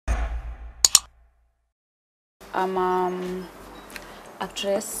I'm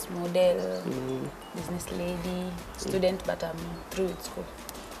actress, model, business lady, student, but I'm through with school.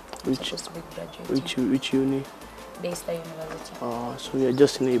 Supposed to be graduating. Which uni? Daystar University. Oh, so you're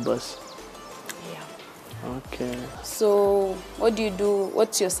just neighbors. Yeah. Okay. So what do you do?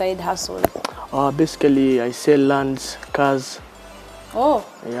 What's your side hustle? Basically I sell lands, cars. Oh.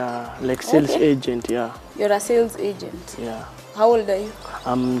 Yeah, like sales agent, yeah. You're a sales agent? Yeah. How old are you?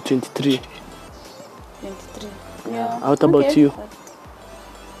 I'm 23. 23. Yeah. What about you?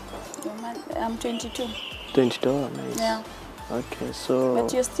 I'm 22. 22, oh, nice. Yeah. Okay, so...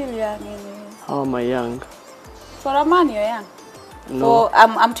 But you're still young anyways. How am I young? For a man, you're young. No. Oh,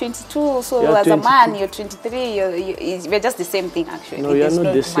 I'm 22, so You're as 22. a man, you're 23. We're just the same thing, actually. No, you're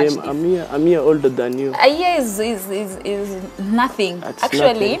not the same. I'm here older than you. A year is nothing. That's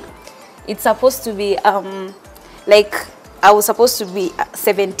actually, nothing. It's supposed to be like I was supposed to be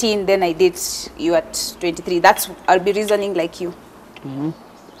 17, then I did you at 23. I'll be reasoning like you.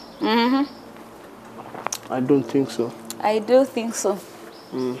 I don't think so. I do think so.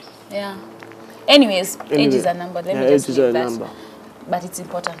 Yeah. Anyways, age is a number. Let me just leave that. Number. But it's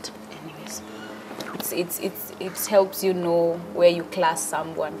important. Anyways, it helps you know where you class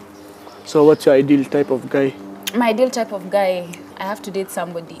someone. So what's your ideal type of guy? My ideal type of guy, I have to date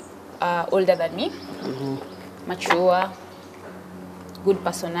somebody older than me, mature, good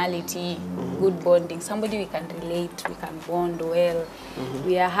personality, good bonding, somebody we can relate, we can bond well,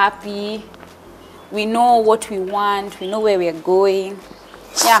 we are happy, we know what we want, we know where we are going.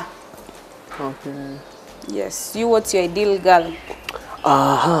 Yeah. Okay. Yes. You, what's your ideal girl?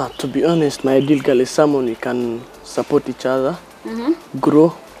 To be honest, my ideal girl is someone we can support each other,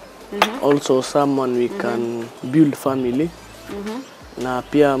 grow, also someone we can build family, na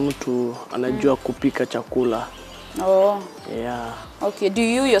pia mtu anajua kupika chakula. Oh. Yeah. Okay. Do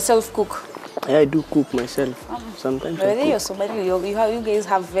you yourself cook? Yeah, I do cook myself. Sometimes I cook. You're Somali. You guys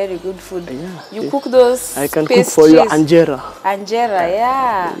have very good food. Yeah. You cook those I can pastries. cook for you Anjera. Anjera,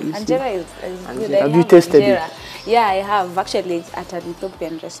 yeah. Anjera is good. Have you tasted Anjera. it? Yeah, I have. Actually, at an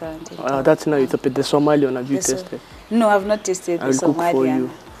Ethiopian restaurant. That's now Ethiopian. The Somalian, have you tasted? No, I've not tasted the Somalian. I'll cook for you.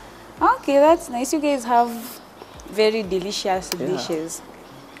 Okay, that's nice. You guys have very delicious dishes.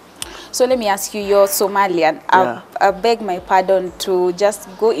 So let me ask you, you're Somalian. I beg my pardon to just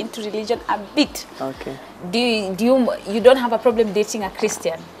go into religion a bit. Okay. You don't have a problem dating a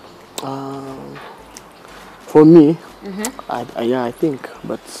Christian? For me, I think.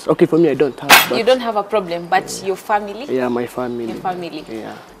 But okay, for me, I don't have. But you don't have a problem, but your family? Yeah, my family. Your family.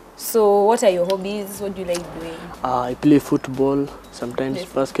 Yeah. So what are your hobbies? What do you like doing? I play football, sometimes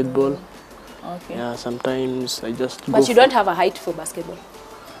basketball. Okay. Yeah, sometimes I just go. But you don't have a height for basketball?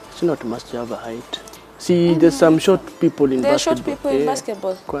 It's not must have a height. See, there's some short people in basketball. There are short people in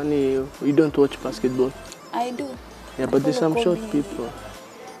basketball. Kwani, you don't watch basketball? I do. Yeah, but there's some short people.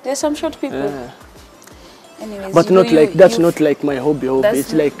 There's some short people. Yeah. Anyways, but that's not like my hobby.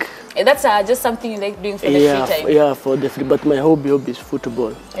 It's like that's just something you like doing for the free time. Yeah, for the free. But my hobby is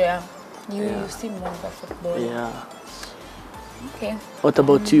football. Yeah. You seem more for football. Yeah. Okay. What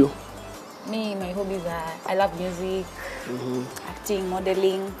about you? Me, my hobbies are I love music, acting,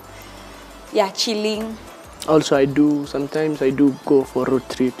 modeling, chilling. Also, sometimes I do go for road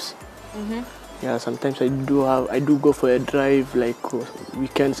trips. Yeah, sometimes I do go for a drive, like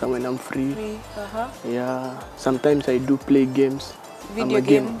weekends when I'm free. Yeah, sometimes I do play games. Video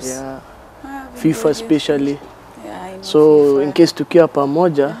games. Yeah. FIFA especially. Yeah, I know so FIFA. In case tukiwa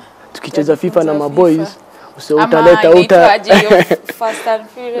pamoja, tukicheza FIFA na maboys, Fast and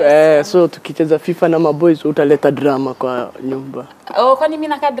Furious. So tukicheza FIFA na maboys utaleta drama kwa nyumba. Oh, kwani mimi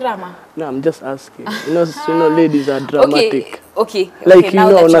naka drama? No, I'm just asking. You know ladies are dramatic. Okay. Like now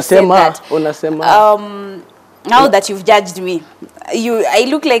unasema now that you've judged me, I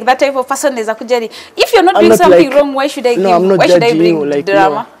look like that type of person is akujari. If you're not doing something wrong, why should I bring like,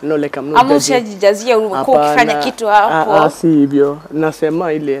 drama? No, like I'm not judging. Ukifanya kitu hapo. Si hivyo.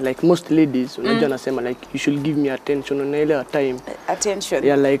 Nasema ile like most ladies, unajua nasema like you should give me attention on ile time. Attention.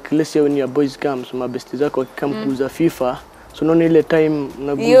 Yeah, like let's say when your boys comes, mabesti zako come kuuza FIFA. So no ile time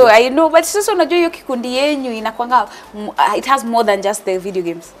I know, but sasa unajua hiyo kikundi yenyu inakwanga it has more than just the video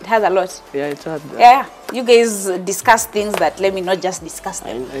games. It has a lot. Yeah, it has. Yeah, you guys discuss things that let me not just discuss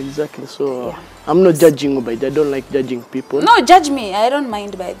them. Exactly. So I'm not judging you, but I don't like judging people. No, judge me. I don't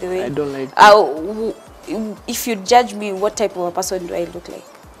mind, by the way. I don't like. If you judge me, what type of a person do I look like?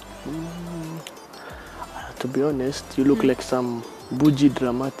 To be honest, you look like some Boujee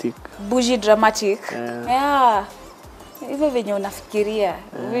dramatic. Boujee dramatic. Yeah. Yeah. Even unafikiria,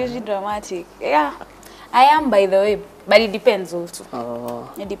 very dramatic. Yeah, I am, by the way, but it depends also.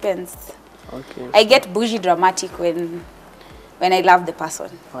 It depends. Okay. I get bougie dramatic when I love the person.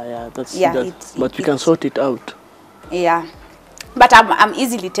 Oh, yeah, that's but you can sort it out. Yeah, but I'm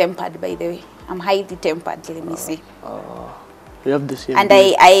easily tempered, by the way. I'm highly tempered, let me say. We have the same. And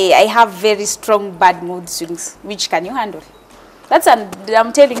I have very strong bad mood swings. Which can you handle?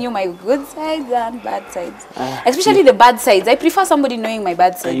 I'm telling you my good sides and bad sides. Especially the bad sides. I prefer somebody knowing my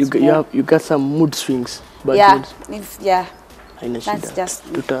bad sides. You got some mood swings. Yeah, that's just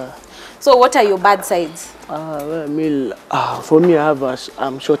me. So what are your bad sides? For me,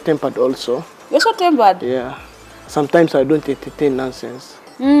 I'm short-tempered also. You're short-tempered? Yeah. Sometimes I don't entertain nonsense.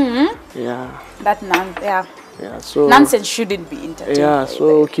 Yeah. Yeah, so nonsense shouldn't be entertained. Yeah,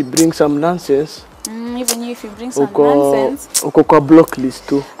 so bring some nonsense. Even if you bring some nonsense. Uko block list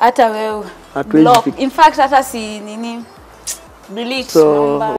too. Block. In fact, hata si nini delete number.